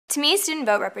To me, student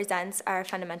vote represents our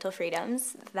fundamental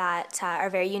freedoms that are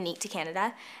very unique to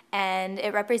Canada, and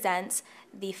it represents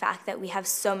the fact that we have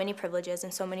so many privileges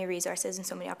and so many resources and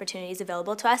so many opportunities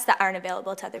available to us that aren't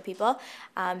available to other people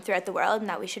throughout the world, and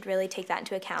that we should really take that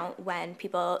into account when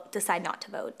people decide not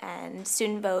to vote. And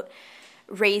student vote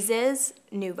raises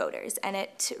new voters, and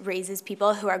it raises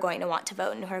people who are going to want to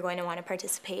vote and who are going to want to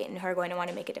participate and who are going to want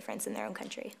to make a difference in their own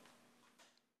country.